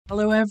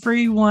Hello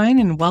everyone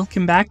and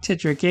welcome back to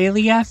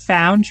Dragalia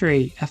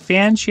Foundry, a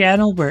fan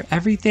channel where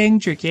everything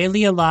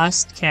Dragalia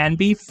Lost can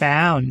be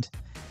found.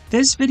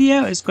 This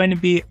video is going to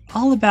be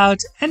all about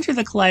Enter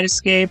the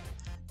Kaleidoscape.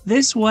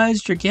 This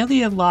was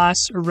Dragalia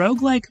Lost's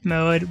roguelike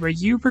mode where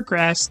you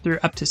progress through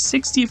up to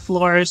 60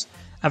 floors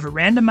of a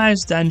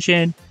randomized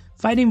dungeon,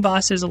 fighting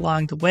bosses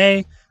along the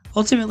way,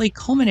 ultimately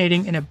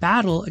culminating in a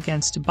battle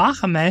against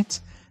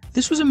Bahamut.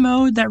 This was a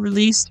mode that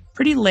released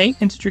pretty late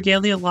into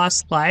Dragalia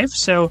Lost's life,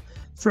 so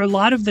for a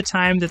lot of the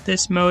time that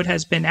this mode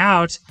has been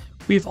out,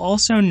 we've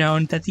also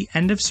known that the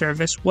end of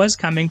service was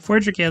coming for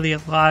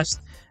Dragalia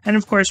Lost, and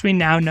of course we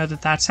now know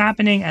that that's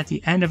happening at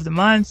the end of the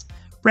month,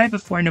 right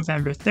before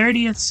November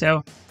 30th,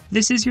 so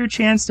this is your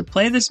chance to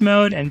play this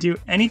mode and do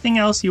anything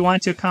else you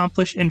want to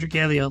accomplish in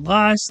Dragalia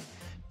Lost.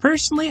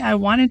 Personally, I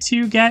wanted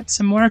to get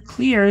some more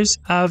clears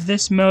of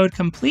this mode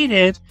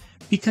completed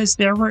because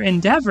there were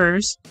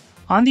endeavors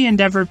on the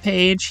endeavor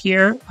page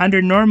here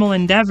under normal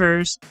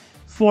endeavors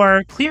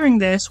for clearing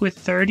this with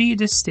 30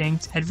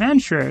 distinct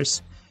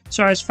adventurers.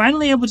 So I was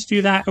finally able to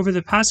do that over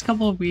the past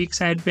couple of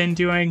weeks. I had been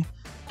doing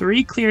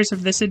 3 clears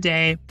of this a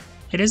day.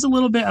 It is a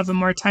little bit of a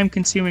more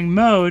time-consuming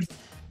mode,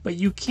 but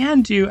you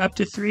can do up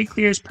to 3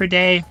 clears per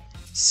day,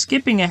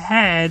 skipping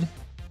ahead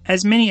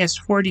as many as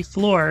 40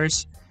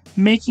 floors,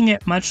 making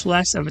it much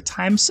less of a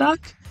time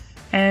suck.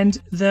 And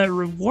the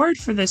reward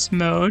for this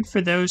mode,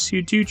 for those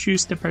who do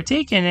choose to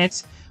partake in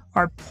it,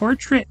 are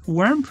portrait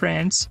worm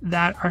prints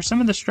that are some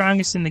of the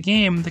strongest in the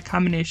game, the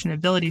combination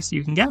abilities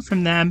you can get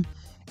from them,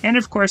 and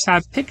of course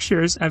have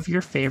pictures of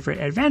your favorite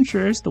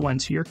adventurers, the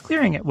ones who you're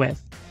clearing it with.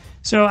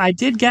 So I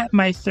did get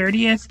my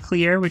 30th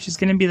clear, which is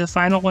going to be the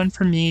final one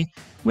for me,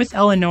 with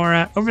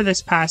Eleonora over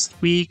this past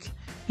week,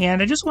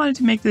 and I just wanted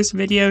to make this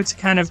video to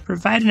kind of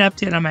provide an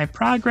update on my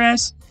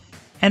progress,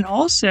 and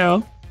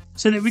also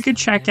so that we could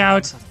check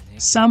out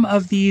some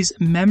of these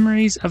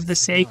memories of the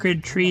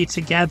sacred tree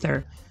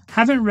together.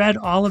 Haven't read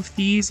all of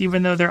these,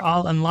 even though they're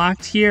all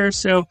unlocked here,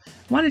 so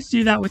wanted to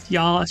do that with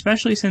y'all,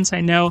 especially since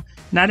I know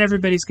not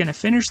everybody's going to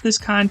finish this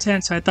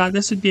content, so I thought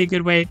this would be a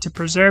good way to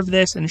preserve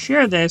this and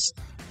share this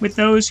with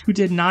those who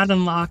did not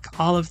unlock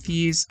all of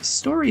these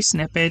story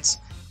snippets,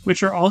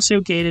 which are also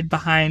gated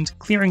behind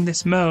clearing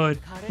this mode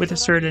with a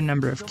certain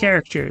number of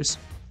characters.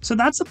 So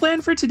that's the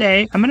plan for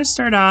today. I'm going to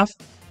start off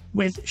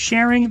with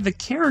sharing the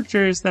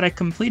characters that I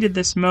completed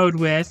this mode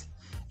with,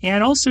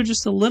 and also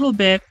just a little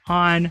bit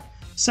on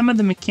some of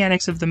the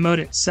mechanics of the mode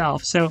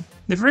itself. So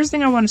the first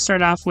thing I want to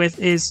start off with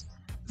is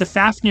the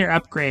Fafnir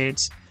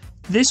upgrades.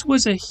 This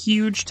was a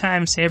huge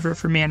time saver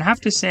for me, and I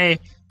have to say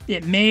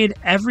it made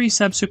every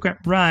subsequent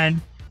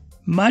run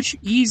much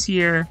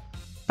easier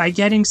by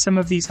getting some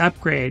of these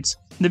upgrades.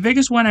 The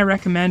biggest one I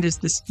recommend is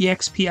this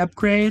EXP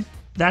upgrade.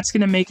 That's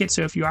going to make it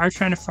so if you are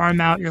trying to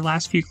farm out your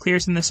last few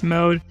clears in this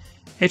mode,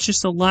 it's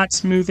just a lot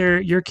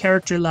smoother. Your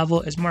character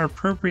level is more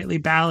appropriately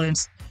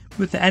balanced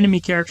with the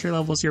enemy character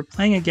levels you're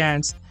playing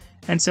against.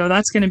 And so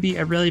that's going to be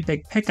a really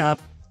big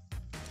pickup.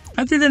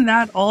 Other than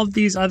that, all of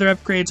these other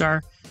upgrades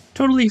are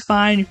totally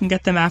fine. You can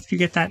get them after you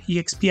get that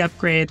EXP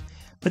upgrade.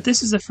 But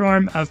this is a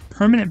form of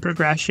permanent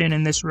progression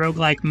in this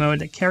roguelike mode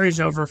that carries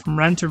over from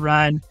run to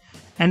run.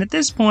 And at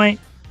this point,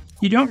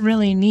 you don't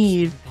really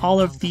need all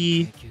of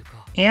the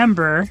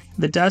amber,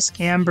 the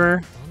dusk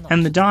amber,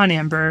 and the dawn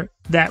amber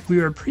that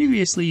we were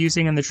previously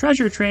using in the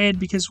treasure trade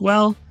because,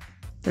 well,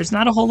 there's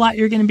not a whole lot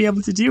you're going to be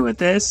able to do with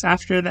this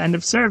after the end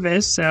of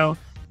service. So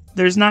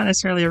there's not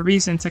necessarily a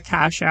reason to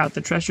cash out the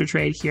treasure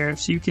trade here,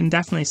 so you can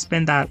definitely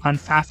spend that on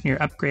Fafnir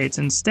upgrades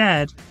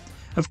instead.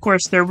 Of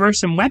course, there were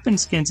some weapon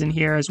skins in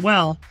here as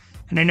well,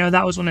 and I know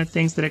that was one of the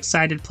things that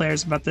excited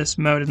players about this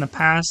mode in the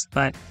past,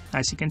 but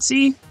as you can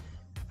see,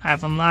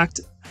 I've unlocked,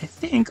 I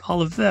think,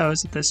 all of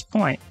those at this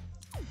point.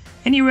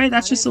 Anyway,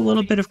 that's just a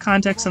little bit of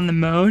context on the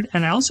mode,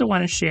 and I also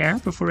want to share,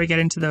 before we get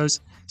into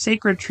those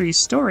Sacred Tree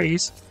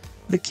stories,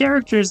 the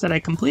characters that I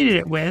completed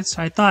it with,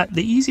 so I thought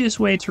the easiest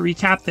way to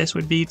recap this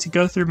would be to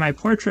go through my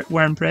portrait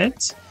worm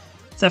prints.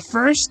 The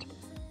first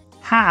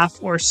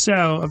half or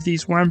so of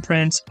these worm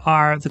prints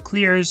are the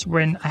clears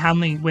when I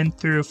only went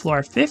through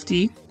floor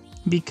 50,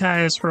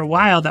 because for a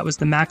while that was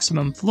the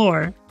maximum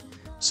floor.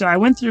 So I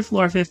went through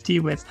floor 50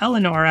 with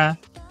Eleonora,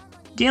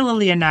 Gala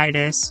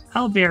Leonidas,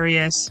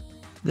 Alvarius,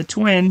 the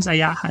twins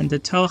Ayaha and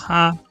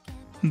Datoha,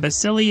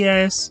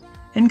 Basilius,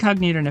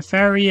 Incognito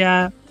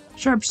Nefaria,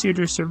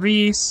 Sharpshooter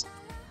Cerise,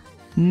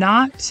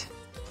 Not,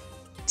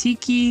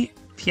 Tiki,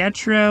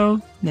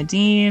 Pietro,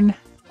 Nadine,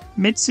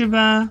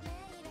 Mitsuba,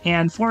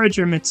 and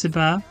Forager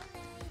Mitsuba.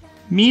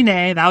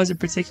 Mine, that was a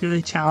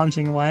particularly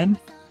challenging one.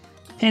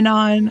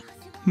 Pinon,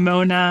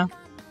 Mona,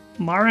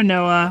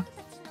 Maranoa,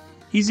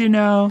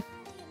 Izuno,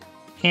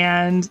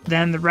 and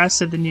then the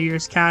rest of the New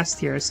Year's cast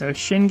here. So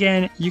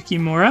Shingen,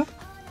 Yukimura.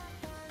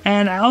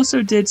 And I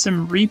also did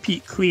some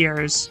repeat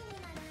clears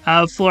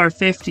of floor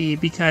 50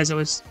 because it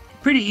was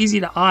pretty easy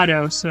to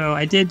auto, so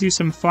I did do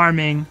some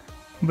farming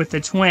with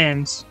the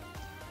twins.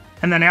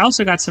 And then I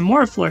also got some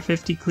more floor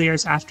 50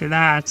 clears after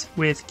that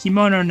with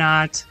Kimono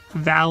Knot,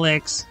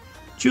 Valix,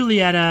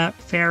 Julieta,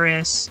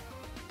 Ferris,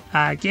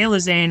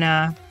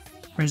 Galazena,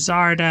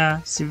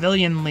 Rizarda,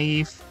 Civilian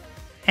Leaf,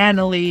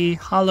 Annalie,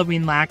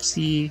 Halloween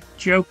Laxie,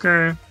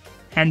 Joker,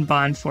 and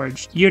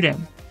Bondforged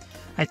Uden.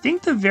 I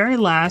think the very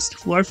last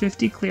floor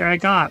 50 clear I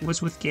got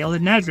was with Gale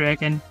and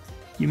Nedrick, and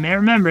you may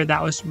remember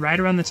that was right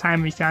around the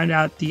time we found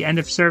out the end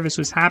of service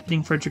was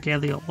happening for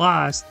Dragalia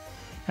Lost,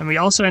 and we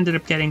also ended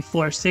up getting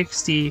floor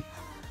 60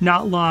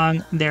 not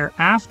long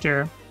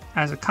thereafter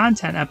as a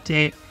content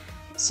update,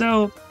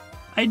 so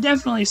I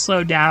definitely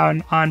slowed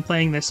down on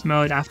playing this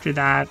mode after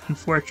that.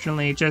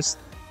 Unfortunately,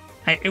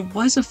 it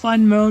was a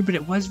fun mode, but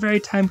it was very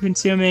time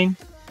consuming,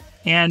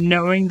 and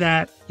knowing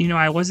that,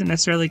 I wasn't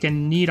necessarily going to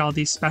need all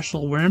these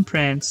special worm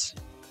prints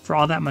for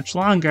all that much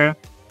longer,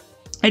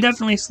 I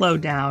definitely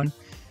slowed down.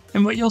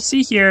 And what you'll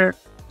see here,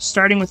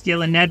 starting with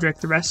Gale and Nedrick,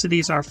 the rest of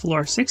these are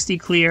floor 60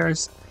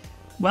 clears.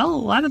 Well, a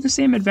lot of the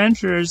same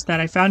adventures that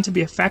I found to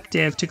be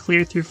effective to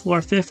clear through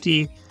floor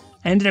 50,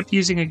 I ended up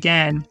using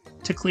again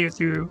to clear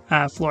through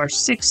floor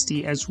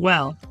 60 as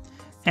well.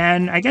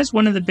 And I guess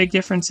one of the big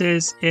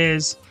differences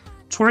is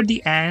toward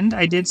the end,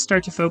 I did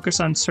start to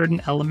focus on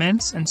certain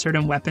elements and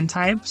certain weapon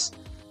types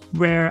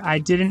where I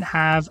didn't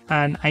have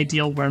an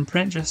ideal worm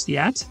print just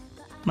yet,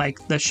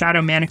 like the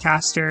Shadow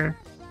Manicaster,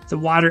 the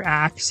Water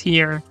Axe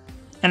here,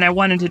 and I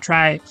wanted to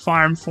try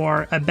farm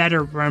for a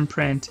better worm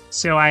print,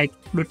 so I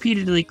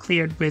repeatedly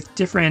cleared with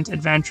different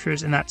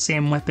adventures in that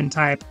same weapon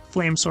type,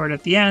 Flame Sword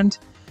at the end.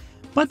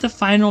 But the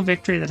final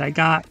victory that I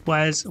got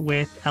was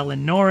with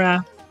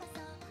Eleonora,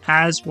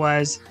 as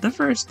was the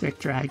first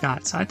victory I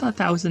got. So I thought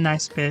that was a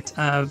nice bit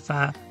of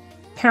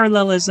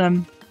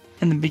parallelism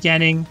in the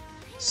beginning,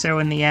 so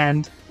in the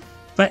end.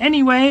 But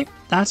anyway,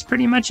 that's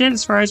pretty much it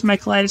as far as my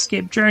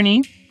Kaleidoscape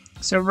journey.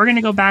 So we're going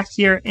to go back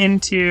here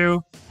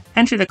into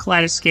Enter the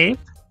Kaleidoscape.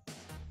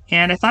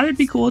 And I thought it'd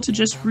be cool to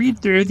just read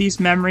through these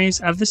memories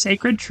of the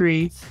sacred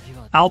tree.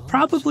 I'll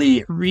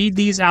probably read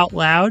these out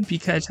loud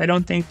because I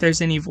don't think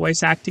there's any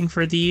voice acting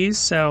for these,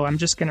 so I'm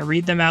just going to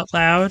read them out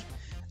loud.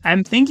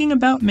 I'm thinking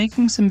about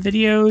making some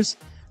videos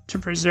to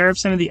preserve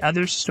some of the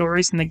other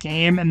stories in the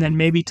game and then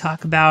maybe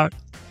talk about,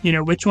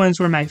 which ones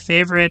were my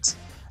favorites.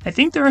 I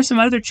think there are some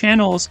other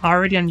channels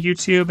already on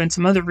YouTube and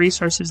some other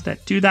resources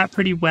that do that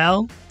pretty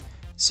well.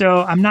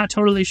 So I'm not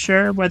totally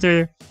sure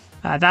whether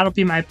that'll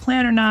be my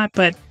plan or not,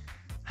 but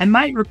I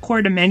might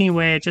record them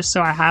anyway, just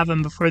so I have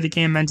them before the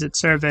game ends its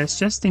service,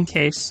 just in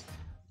case.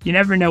 You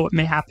never know what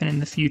may happen in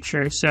the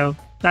future, so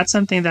that's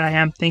something that I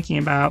am thinking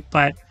about.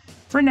 But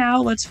for now,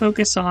 let's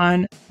focus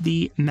on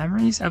the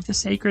memories of the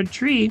sacred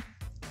tree,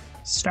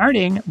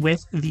 starting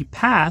with the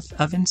path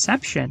of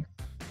inception.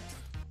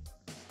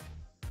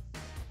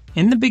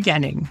 In the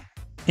beginning,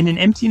 in an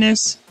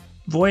emptiness,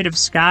 void of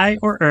sky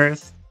or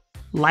earth,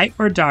 light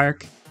or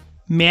dark,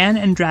 man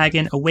and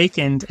dragon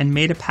awakened and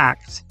made a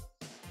pact.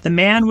 The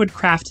man would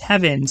craft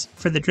heavens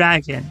for the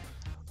dragon,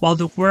 while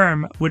the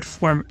worm would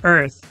form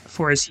earth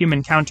for his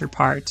human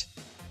counterpart.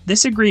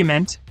 This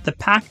agreement, the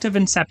Pact of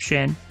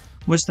Inception,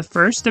 was the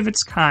first of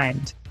its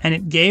kind, and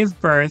it gave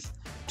birth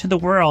to the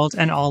world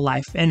and all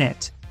life in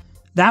it.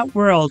 That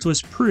world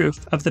was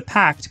proof of the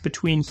pact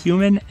between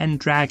human and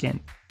dragon,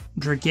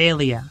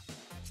 Dragalia.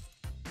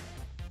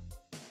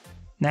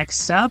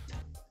 Next up,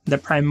 the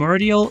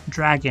primordial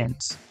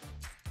dragons.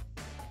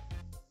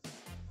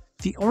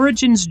 The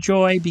origin's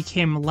joy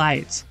became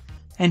light,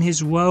 and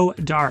his woe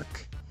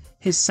dark.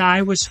 His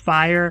sigh was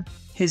fire,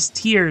 his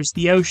tears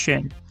the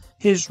ocean,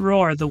 his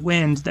roar the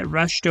wind that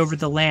rushed over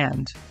the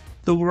land.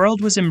 The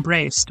world was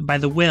embraced by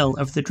the will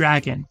of the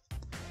dragon.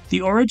 The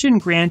origin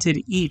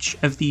granted each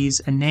of these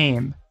a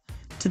name.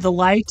 To the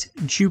light,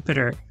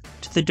 Jupiter.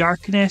 To the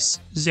darkness,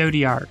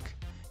 Zodiac.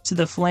 To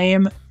the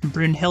flame,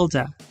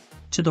 Brunhilde.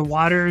 To the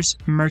waters,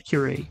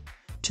 Mercury.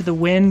 To the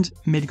wind,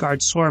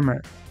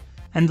 Midgard-Sormer.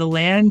 And the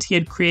land he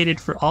had created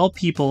for all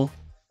people,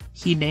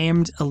 he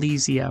named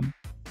Elysium.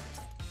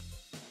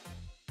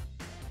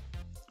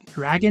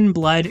 Dragon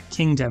Blood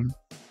Kingdom.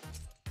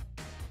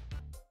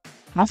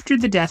 After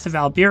the death of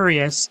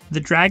Alberius, the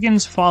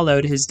dragons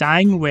followed his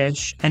dying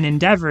wish and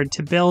endeavored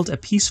to build a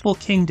peaceful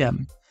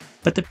kingdom,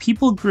 but the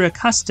people grew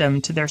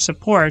accustomed to their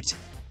support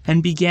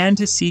and began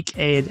to seek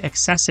aid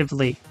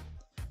excessively.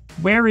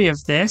 Wary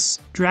of this,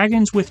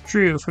 dragons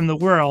withdrew from the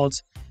world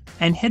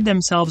and hid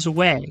themselves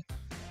away,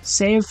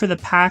 save for the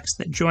pacts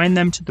that joined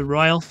them to the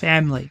royal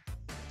family.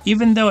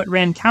 Even though it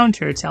ran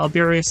counter to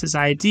Alberius's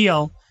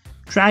ideal,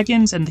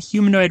 dragons and the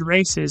humanoid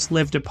races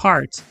lived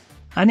apart,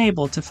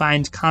 unable to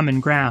find common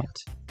ground.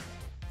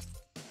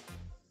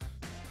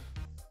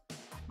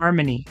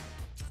 Harmony.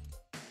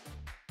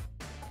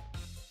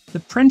 The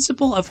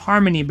principle of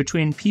harmony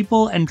between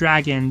people and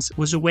dragons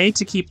was a way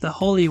to keep the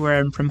Holy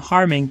Worm from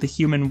harming the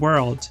human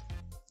world.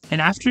 And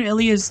after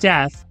Ilia's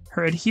death,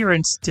 her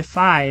adherents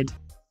deified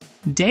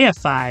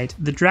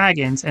the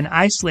dragons and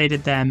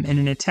isolated them in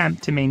an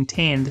attempt to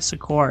maintain this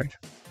accord.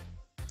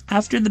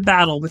 After the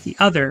battle with the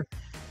other,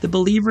 the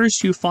believers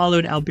who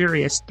followed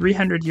Alberius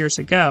 300 years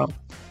ago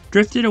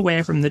drifted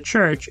away from the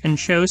church and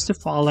chose to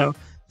follow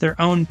their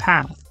own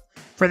path,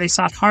 for they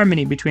sought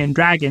harmony between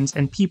dragons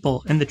and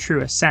people in the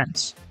truest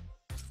sense.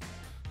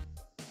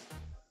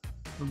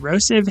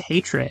 Corrosive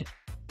hatred.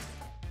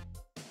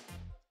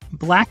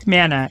 Black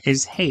mana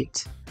is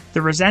hate,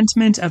 the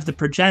resentment of the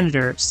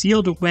progenitor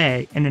sealed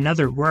away in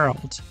another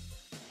world.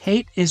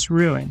 Hate is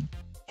ruin.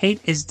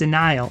 Hate is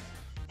denial.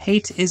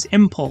 Hate is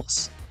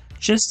impulse.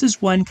 Just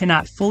as one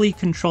cannot fully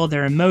control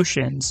their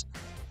emotions,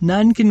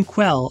 none can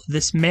quell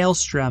this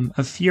maelstrom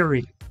of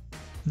fury.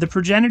 The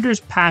progenitor's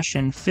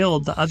passion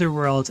filled the other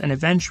world and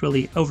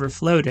eventually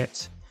overflowed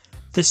it.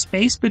 The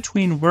space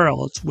between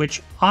worlds,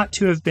 which ought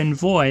to have been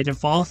void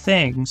of all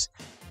things,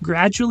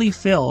 gradually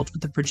filled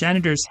with the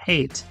progenitor's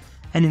hate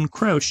and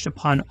encroached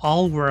upon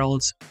all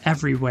worlds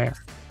everywhere.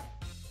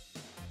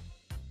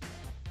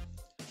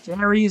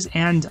 Fairies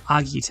and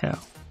Agito.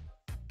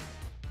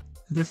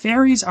 The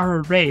fairies are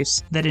a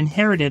race that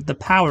inherited the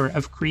power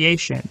of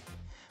creation,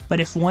 but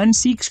if one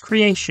seeks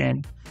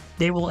creation,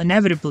 they will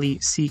inevitably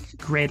seek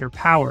greater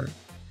power.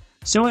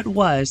 So it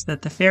was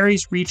that the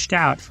fairies reached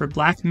out for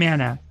black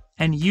mana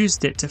and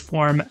used it to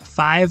form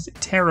 5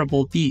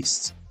 terrible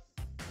beasts.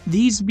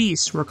 These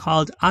beasts were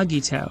called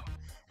Agito,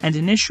 and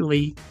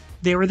initially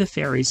they were the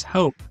fairies'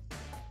 hope.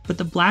 But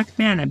the black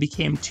mana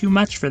became too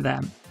much for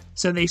them,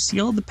 so they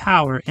sealed the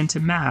power into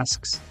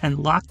masks and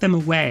locked them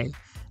away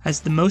as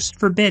the most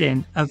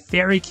forbidden of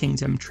Fairy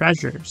Kingdom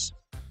treasures.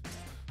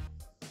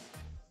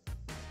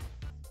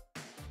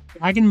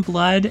 Dragon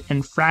Blood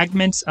and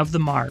Fragments of the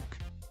Mark.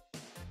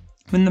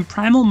 When the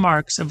primal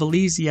marks of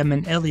Elysium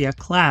and Ilia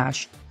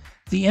clashed,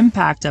 the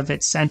impact of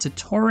it sent a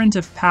torrent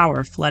of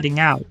power flooding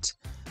out,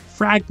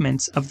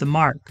 fragments of the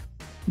mark.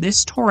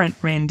 This torrent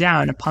rained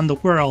down upon the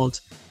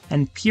world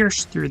and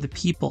pierced through the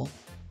people.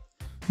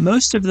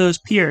 Most of those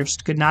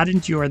pierced could not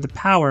endure the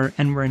power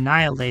and were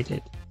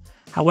annihilated.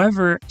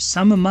 However,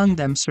 some among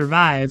them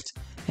survived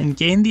and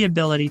gained the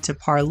ability to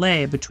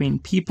parlay between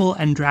people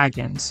and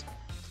dragons.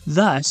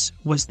 Thus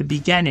was the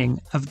beginning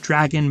of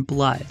Dragon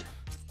Blood.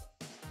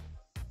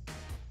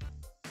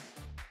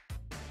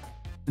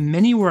 The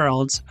many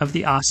worlds of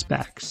the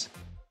Auspex.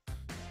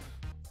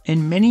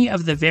 In many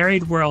of the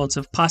varied worlds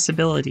of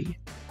possibility,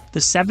 the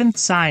 7th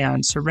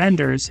Scion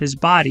surrenders his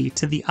body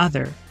to the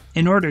other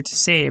in order to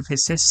save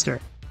his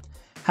sister.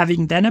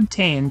 Having then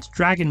obtained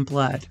Dragon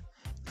Blood,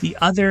 the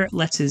other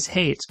lets his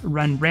hate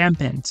run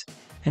rampant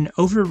and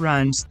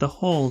overruns the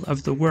whole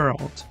of the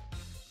world.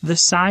 The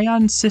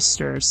Scion's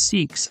sister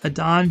seeks a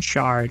Dawn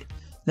Shard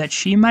that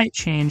she might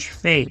change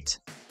fate.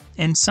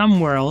 In some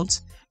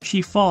worlds,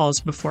 she falls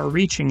before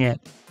reaching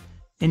it.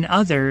 In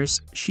others,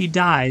 she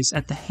dies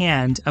at the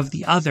hand of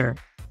the other.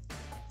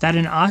 That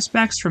an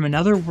Auspex from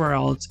another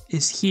world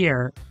is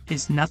here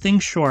is nothing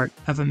short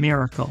of a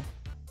miracle.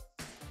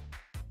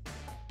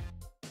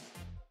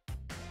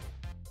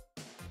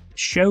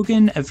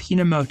 Shogun of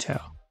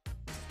Hinamoto.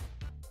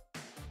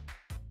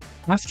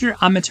 After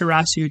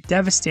Amaterasu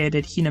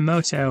devastated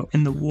Hinamoto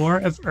in the War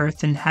of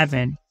Earth and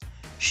Heaven,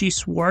 she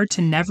swore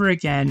to never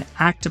again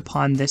act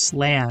upon this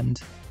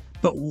land.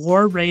 But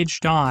war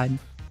raged on,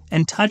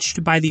 and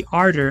touched by the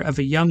ardor of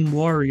a young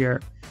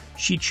warrior,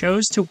 she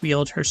chose to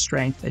wield her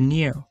strength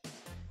anew.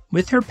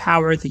 With her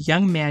power, the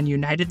young man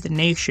united the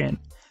nation,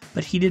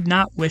 but he did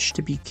not wish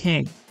to be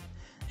king.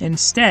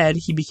 Instead,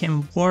 he became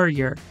a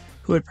warrior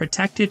who would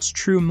protect its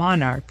true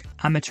monarch,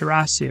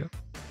 Amaterasu.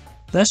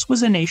 Thus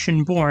was a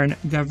nation born,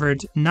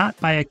 governed not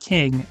by a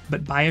king,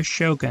 but by a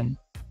shogun.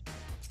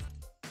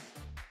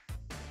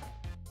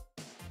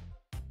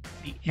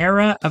 The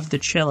Era of the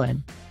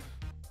Chillin.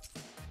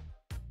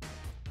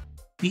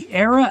 The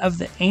era of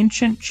the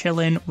ancient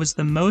Chillin was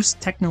the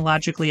most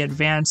technologically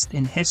advanced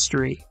in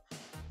history,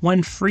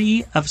 one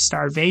free of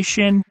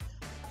starvation,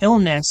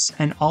 illness,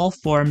 and all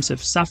forms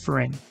of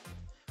suffering.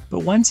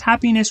 But once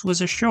happiness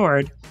was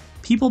assured,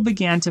 people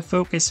began to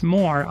focus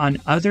more on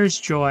others'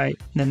 joy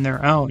than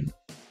their own.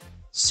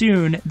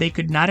 Soon, they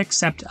could not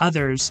accept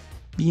others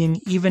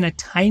being even a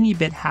tiny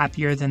bit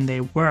happier than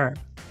they were.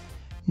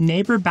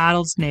 Neighbor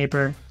battles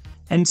neighbor,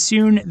 and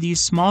soon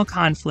these small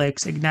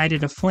conflicts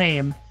ignited a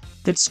flame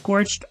that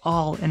scorched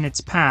all in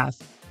its path,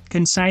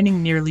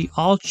 consigning nearly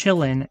all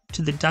Chillin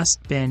to the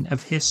dustbin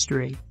of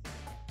history.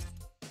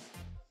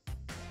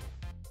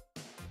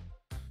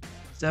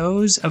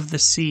 Those of the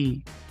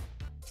Sea.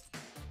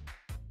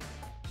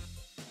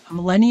 A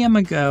millennium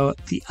ago,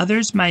 the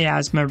other's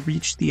miasma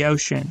reached the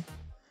ocean.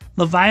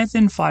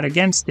 Leviathan fought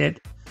against it,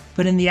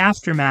 but in the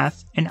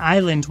aftermath, an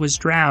island was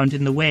drowned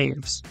in the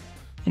waves.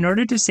 In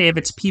order to save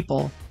its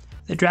people,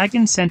 the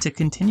dragon sent a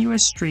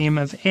continuous stream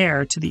of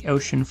air to the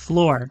ocean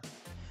floor.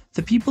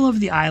 The people of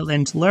the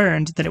island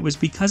learned that it was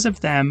because of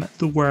them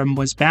the worm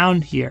was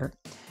bound here,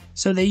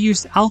 so they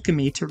used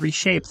alchemy to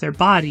reshape their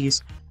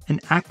bodies and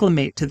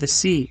acclimate to the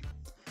sea.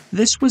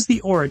 This was the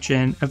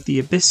origin of the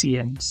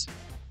Abyssians.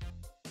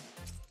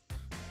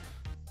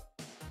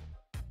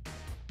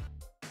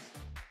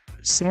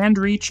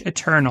 Sandreach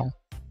Eternal.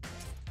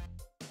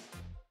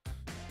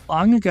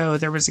 Long ago,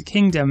 there was a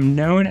kingdom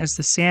known as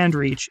the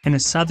Sandreach in a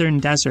southern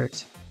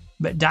desert,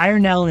 but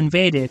Diurnell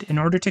invaded in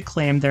order to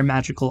claim their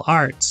magical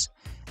arts,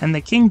 and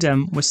the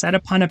kingdom was set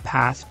upon a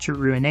path to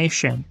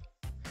ruination.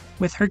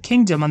 With her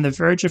kingdom on the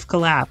verge of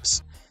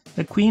collapse,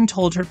 the queen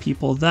told her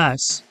people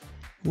thus,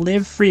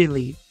 "Live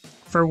freely,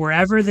 For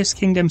wherever this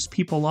kingdom's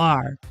people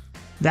are,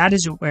 that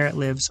is where it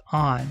lives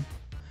on.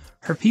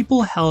 Her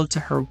people held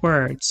to her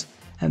words,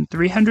 and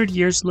 300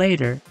 years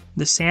later,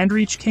 the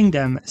Sandreach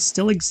Kingdom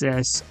still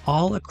exists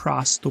all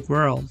across the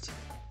world.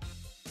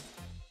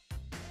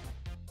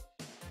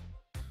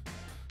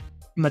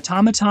 From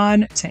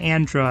automaton to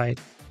android.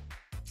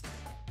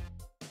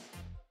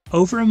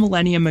 Over a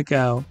millennium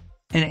ago,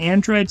 an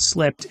android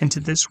slipped into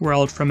this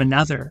world from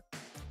another.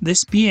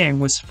 This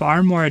being was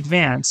far more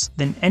advanced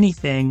than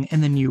anything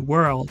in the new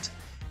world,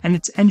 and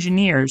its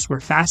engineers were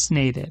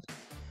fascinated.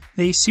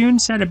 They soon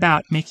set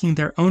about making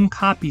their own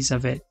copies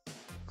of it,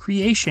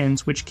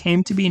 creations which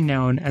came to be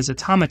known as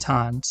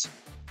automatons.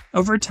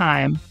 Over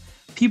time,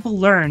 people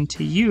learned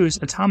to use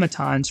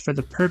automatons for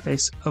the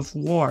purpose of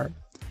war,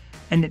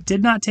 and it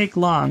did not take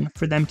long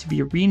for them to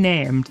be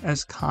renamed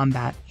as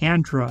combat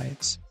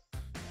androids.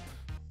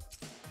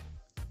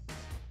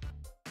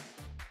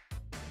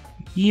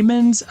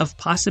 Demons of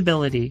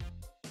Possibility.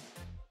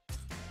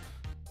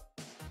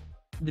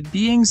 The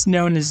beings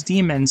known as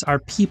demons are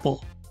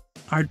people,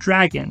 are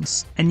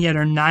dragons, and yet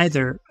are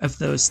neither of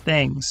those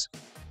things.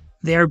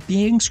 They are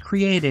beings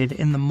created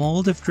in the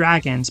mold of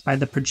dragons by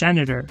the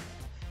progenitor,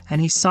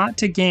 and he sought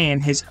to gain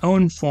his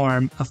own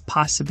form of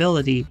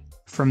possibility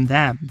from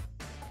them.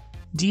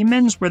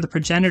 Demons were the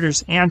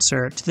progenitor's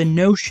answer to the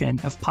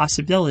notion of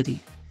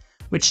possibility,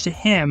 which to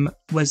him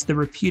was the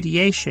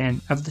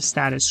repudiation of the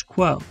status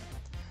quo,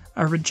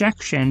 a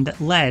rejection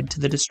that led to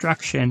the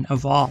destruction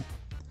of all.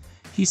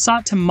 He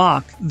sought to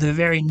mock the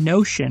very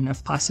notion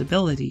of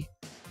possibility,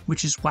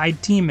 which is why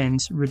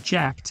demons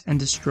reject and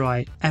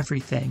destroy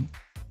everything.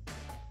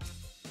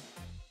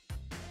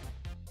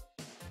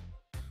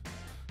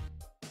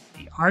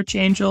 The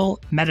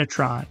Archangel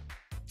Metatron.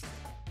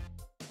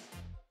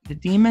 The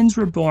demons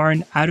were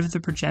born out of the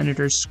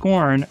progenitor's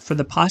scorn for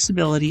the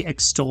possibility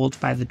extolled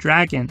by the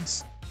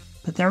dragons,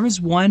 but there was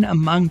one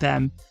among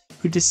them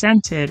who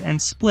dissented and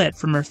split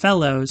from her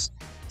fellows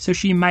so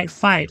she might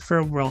fight for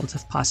a world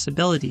of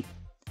possibility.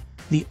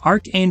 The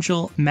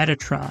Archangel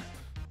Metatron.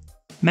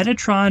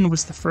 Metatron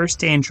was the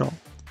first angel.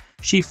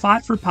 She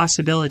fought for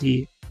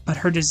possibility, but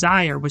her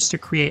desire was to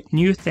create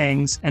new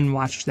things and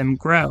watch them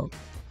grow.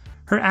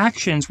 Her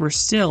actions were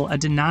still a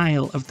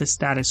denial of the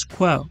status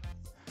quo.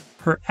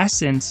 Her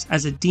essence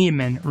as a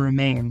demon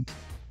remained.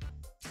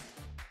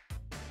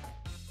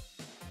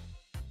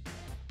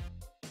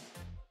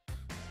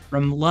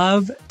 From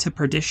Love to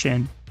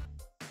Perdition.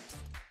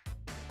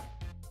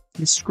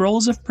 The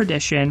Scrolls of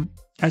Perdition,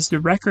 as the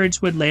records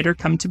would later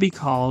come to be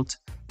called,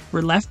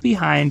 were left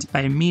behind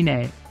by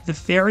Mine, the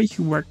fairy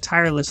who worked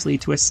tirelessly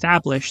to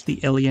establish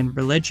the Ilian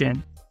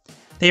religion.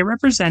 They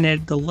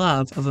represented the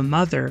love of a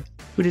mother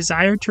who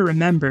desired to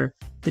remember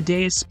the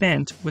days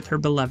spent with her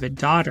beloved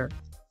daughter.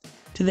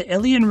 To the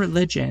Ilian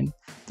religion,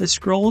 the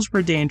scrolls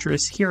were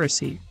dangerous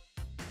heresy,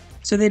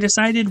 so they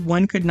decided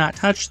one could not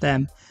touch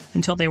them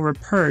until they were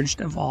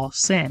purged of all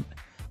sin,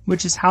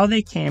 which is how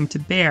they came to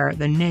bear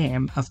the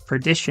name of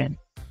perdition.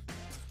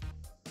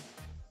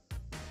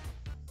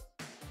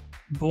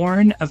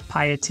 Born of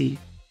Piety.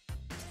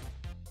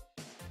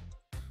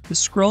 The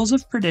Scrolls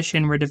of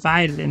Perdition were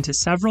divided into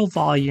several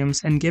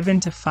volumes and given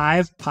to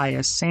 5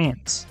 pious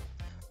saints.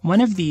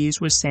 One of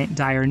these was Saint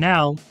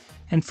Diurnel,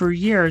 and for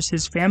years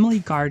his family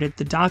guarded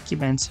the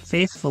documents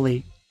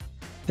faithfully.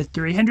 But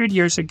 300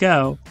 years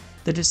ago,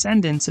 the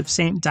descendants of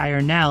Saint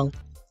Diurnel,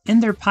 in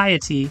their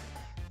piety,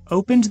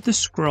 opened the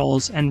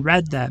scrolls and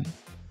read them.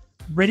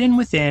 Written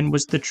within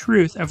was the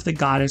truth of the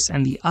goddess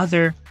and the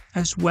other,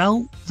 as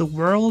well the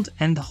world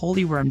and the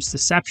holy worm's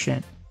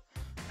deception.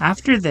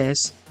 After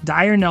this,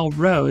 Diurnel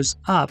rose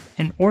up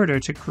in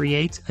order to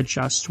create a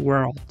just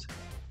world.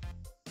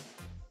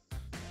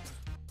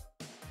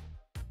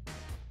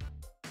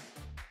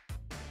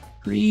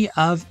 Tree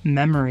of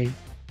Memory.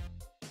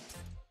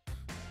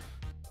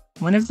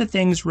 One of the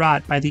things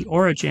wrought by the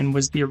origin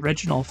was the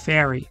original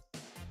fairy.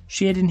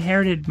 She had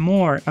inherited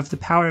more of the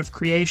power of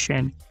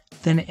creation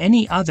than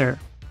any other,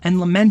 and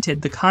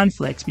lamented the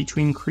conflict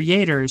between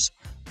creators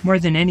more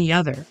than any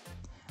other,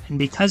 and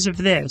because of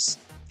this,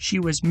 she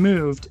was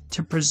moved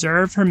to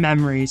preserve her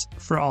memories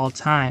for all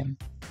time.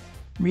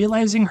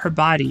 Realizing her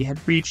body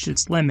had reached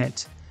its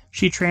limit,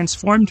 she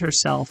transformed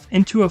herself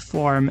into a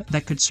form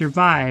that could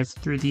survive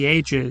through the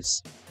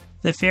ages.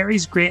 The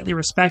fairies greatly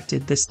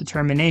respected this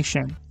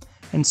determination,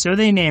 and so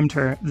they named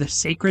her the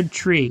Sacred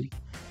Tree,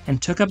 and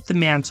took up the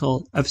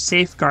mantle of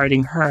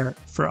safeguarding her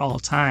for all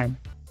time.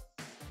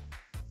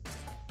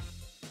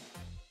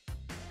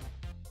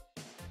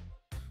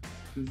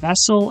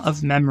 Vessel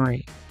of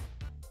Memory.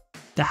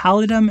 The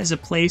Halidom is a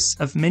place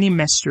of many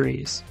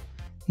mysteries.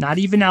 Not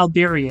even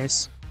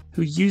Alberius,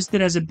 who used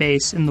it as a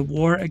base in the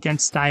war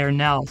against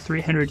Diurnel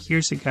 300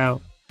 years ago,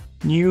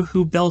 knew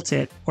who built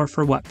it or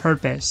for what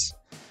purpose,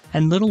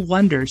 and little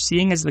wonder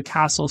seeing as the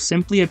castle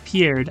simply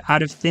appeared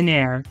out of thin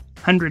air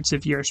hundreds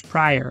of years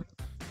prior.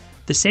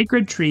 The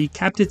sacred tree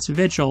kept its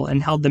vigil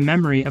and held the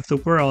memory of the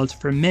world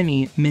for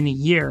many, many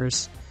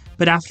years,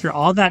 but after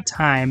all that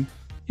time,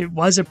 it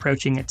was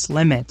approaching its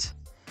limit.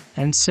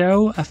 And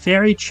so a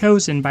fairy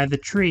chosen by the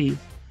tree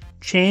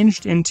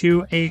changed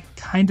into a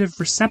kind of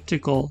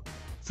receptacle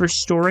for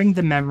storing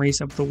the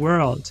memories of the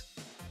world.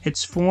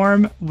 Its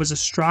form was a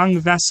strong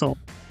vessel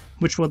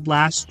which would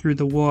last through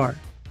the war,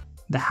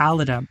 the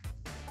Halidom.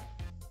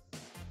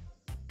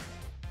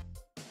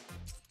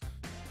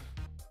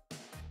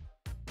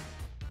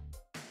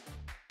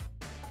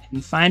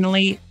 And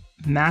finally,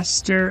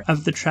 Master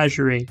of the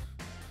Treasury.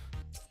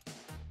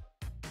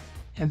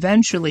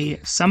 Eventually,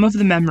 some of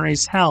the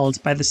memories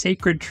held by the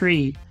sacred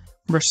tree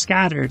were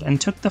scattered and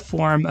took the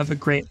form of a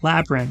great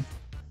labyrinth.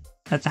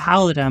 At the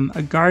Halidom,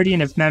 a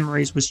guardian of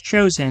memories was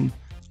chosen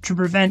to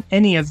prevent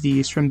any of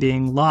these from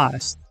being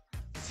lost,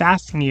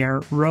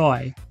 Fafnir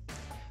Roy.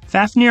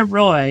 Fafnir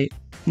Roy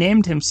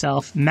named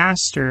himself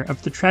Master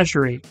of the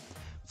Treasury,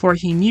 for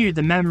he knew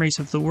the memories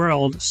of the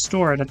world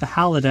stored at the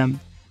Halidom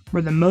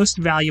were the most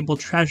valuable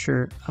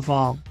treasure of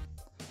all.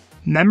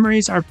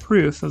 Memories are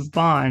proof of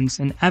bonds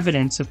and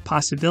evidence of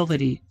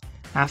possibility,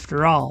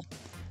 after all,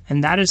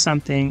 and that is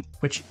something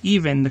which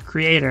even the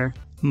Creator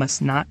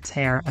must not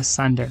tear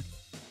asunder.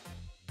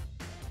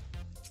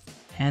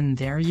 And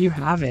there you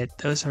have it.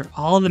 Those are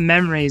all the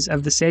memories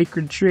of the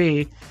sacred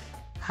tree.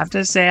 I have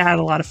to say I had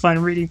a lot of fun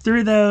reading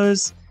through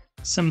those.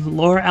 Some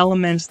lore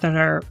elements that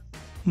are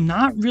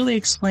not really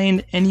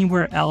explained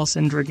anywhere else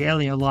in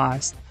Dragalia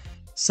Lost.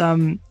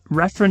 Some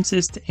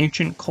references to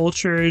ancient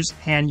cultures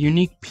and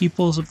unique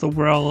peoples of the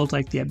world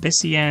like the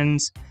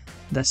Abyssians,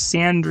 the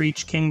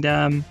Sandreach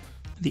Kingdom,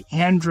 the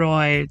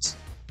androids,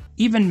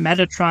 even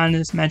Metatron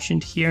is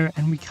mentioned here,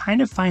 and we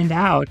kind of find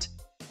out,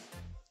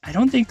 I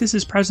don't think this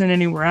is present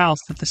anywhere else,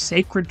 that the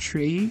sacred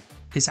tree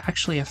is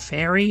actually a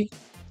fairy,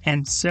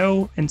 and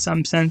so, in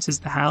some sense, is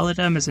the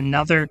Halidom as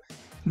another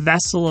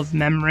vessel of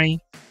memory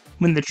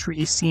when the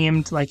tree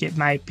seemed like it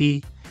might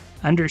be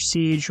under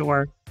siege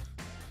or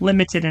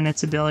limited in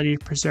its ability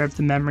to preserve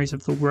the memories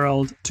of the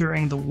world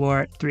during the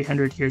war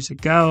 300 years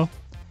ago.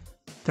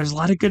 There's a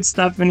lot of good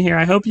stuff in here.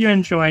 I hope you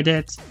enjoyed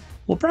it.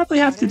 We'll probably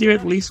have to do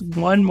at least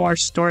one more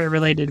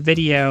story-related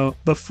video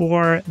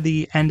before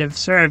the end of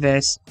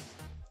service.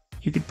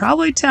 You could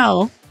probably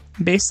tell,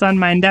 based on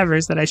my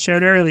endeavors that I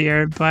showed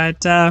earlier,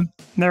 but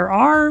there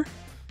are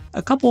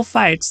a couple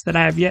fights that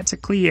I have yet to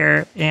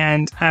clear,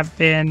 and I've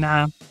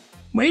been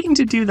waiting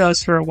to do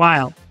those for a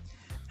while.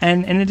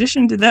 And in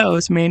addition to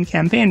those main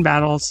campaign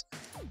battles,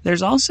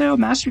 there's also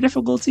Master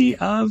Difficulty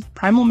of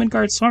Primal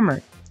Midgard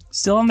Swimmer,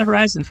 still on the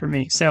horizon for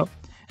me. So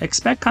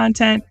expect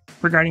content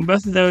regarding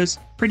both of those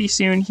pretty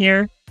soon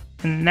here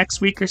in the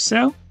next week or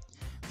so.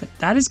 But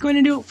that is going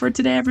to do it for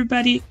today,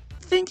 everybody.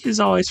 Thank you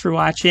as always for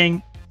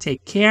watching.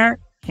 Take care,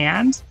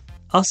 and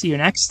I'll see you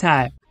next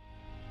time.